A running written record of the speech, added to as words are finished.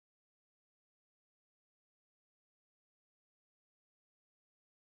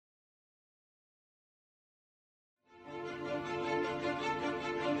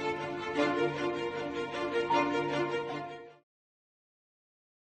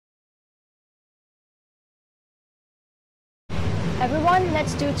Everyone,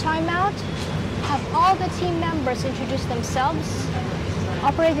 let's do timeout. Have all the team members introduce themselves.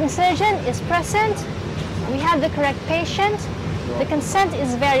 Operating surgeon is present. We have the correct patient. The consent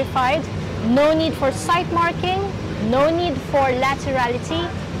is verified. No need for site marking. No need for laterality.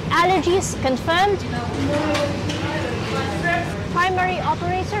 Allergies confirmed. Primary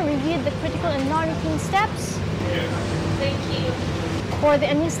operator reviewed the critical and non-routine steps. Thank you. For the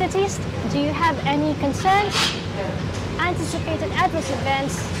anesthetist, do you have any concerns? Anticipated adverse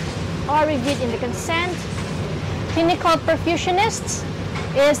events are reviewed in the consent. Clinical perfusionists,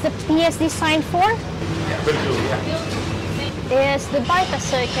 is the PSD signed for? Is the bypass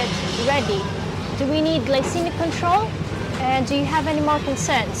circuit ready? Do we need glycemic control? And do you have any more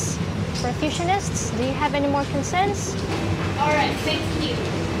concerns? Perfusionists, do you have any more concerns? All right, thank you.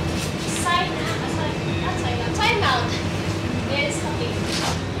 Timeout. It's coming.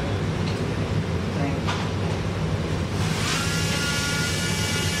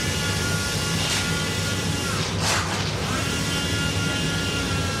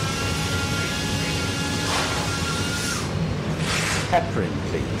 Heparin,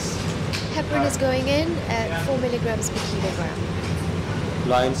 please. Heparin is going in at 4 milligrams per kilogram.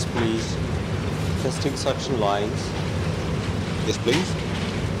 Lines, please. Testing suction lines. Yes, please.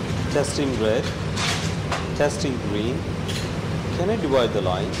 Testing red. Testing green. Can I divide the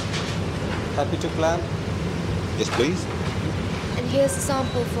line? Happy to clamp? Yes, please. And here's a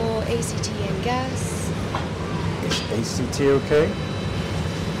sample for ACT and gas. Is ACT okay?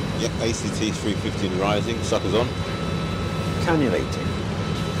 Yep, ACT 350 and rising. Suckers on. Cannulating.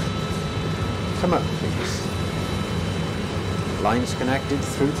 Come up, please. Lines connected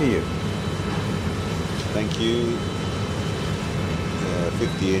through to you. Thank you.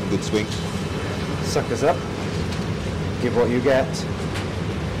 50 in, good swing. Suckers up. Give what you get.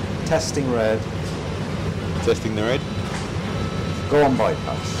 Testing red. Testing the red. Go on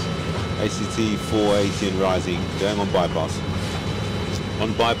bypass. ACT 480 and rising. Going on bypass.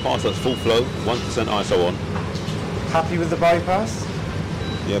 On bypass, that's full flow. 1% ISO on. Happy with the bypass?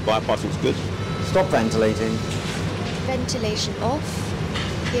 Yeah, bypass looks good. Stop ventilating. Ventilation off.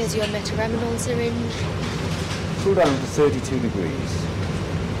 Here's your metaraminol syringe. Cool down to 32 degrees.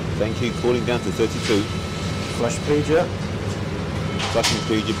 Thank you. Cooling down to 32. Flush plegia. Flushing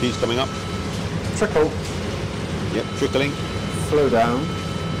plegia, please coming up. Trickle. Yep, trickling. Flow down.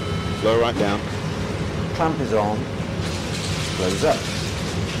 Flow right down. Clamp is on. Flows up.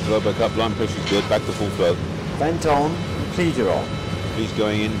 Flow back up. Line pressure is good. Back to full flow. Vent on. Plegia on. Please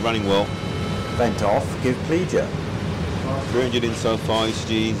going in. Running well. Vent off. Give plegia. 300 in so far.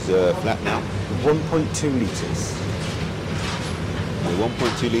 ECG's flat now. 1.2 litres.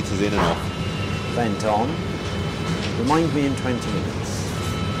 1.2 litres in and off. Vent on. Remind me in 20 minutes.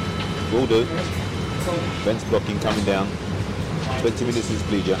 Will do. Vents blocking, coming down. 20 minutes is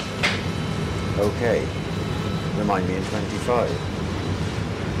plegia. Okay. Remind me in 25.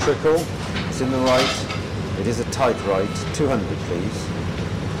 Trickle. It's in the right. It is a tight right. 200, please.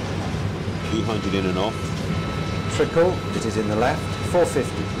 200 in and off. Trickle. It is in the left.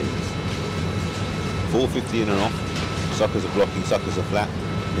 450, please. 450 in and off. Suckers are blocking, suckers are flat.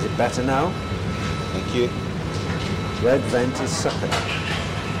 Is it better now? Thank you. Red vent is sucker.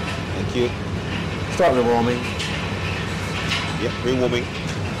 Thank you. Start rewarming. Yep, rewarming.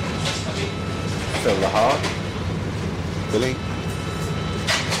 Fill the heart. Filling.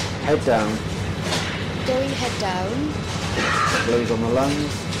 Head down. Going head down. Blows on the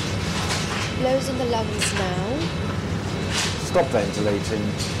lungs. Blows on the lungs now. Stop ventilating.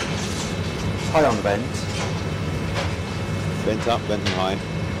 High on vent. Vent up, venting high.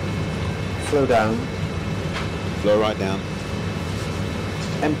 Flow down. Flow right down.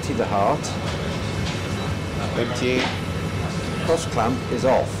 Empty the heart. Emptying. Cross clamp is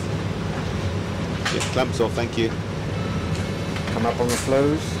off. Yep, clamps off, thank you. Come up on the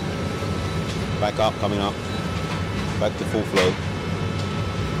flows. Back up, coming up. Back to full flow.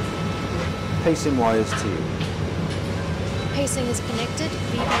 Pacing wires to you. Pacing is connected.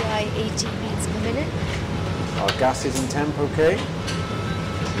 VBI 80 beats per minute. Our gas is in temp, okay?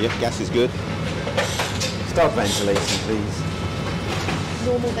 Yep, gas is good. Start ventilation, please.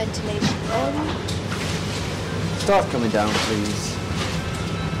 Normal ventilation on. Start coming down, please.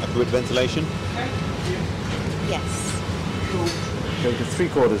 Happy with ventilation? Yes. Go to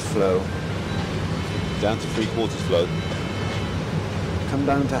 3/4 flow. Down to 3/4 flow. Come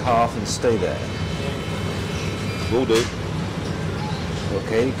down to half and stay there. Will do.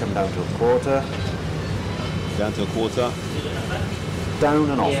 Okay, come down to a quarter. Down to a quarter. Down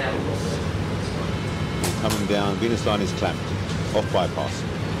and off, please. Coming down, venous line is clamped. Off bypass.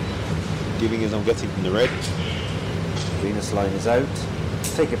 Giving as I'm getting from the red. Venous line is out.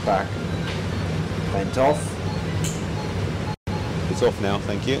 Take it back. Vent off. It's off now,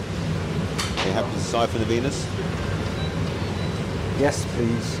 thank you. Are you happy to siphon the venous? Yes,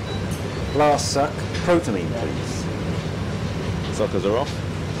 please. Glass suck. Protamine, please. Suckers are off.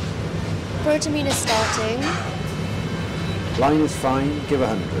 Protamine is starting. Line is fine. Give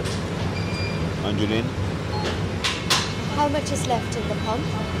 100. 100 in. How much is left in the pump?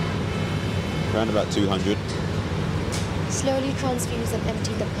 Around about 200. Slowly transfuse and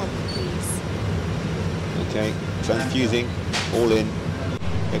empty the pump, please. Okay, transfusing, all in.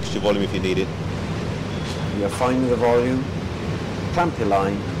 Extra volume if you need it. You're fine with the volume. Clamp your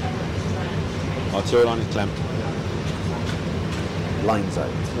line. Arterial line is clamped. Line's out.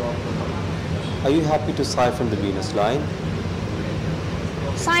 Are you happy to siphon the venous line?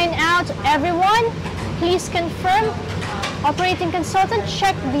 Sign out, everyone. Please confirm. Operating consultant,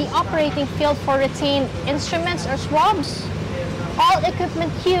 check the operating field for retained instruments or swabs. All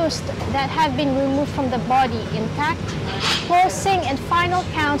equipment used that have been removed from the body intact. Closing and final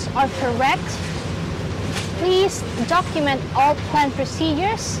counts are correct. Please document all planned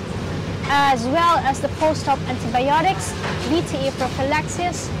procedures, as well as the post-op antibiotics, VTE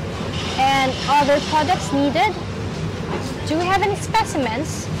prophylaxis, and other products needed. Do we have any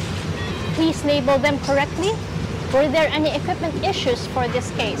specimens? Please label them correctly. Were there any equipment issues for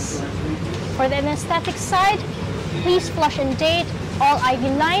this case? For the anesthetic side, please flush and date all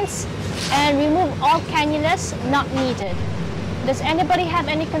IV lines and remove all cannulas not needed. Does anybody have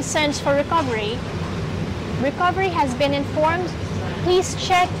any concerns for recovery? Recovery has been informed. Please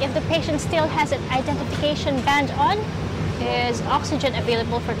check if the patient still has an identification band on. Is oxygen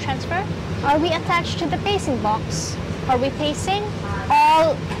available for transfer? Are we attached to the pacing box? Are we pacing?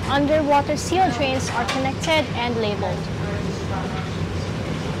 All underwater seal drains are connected and labeled.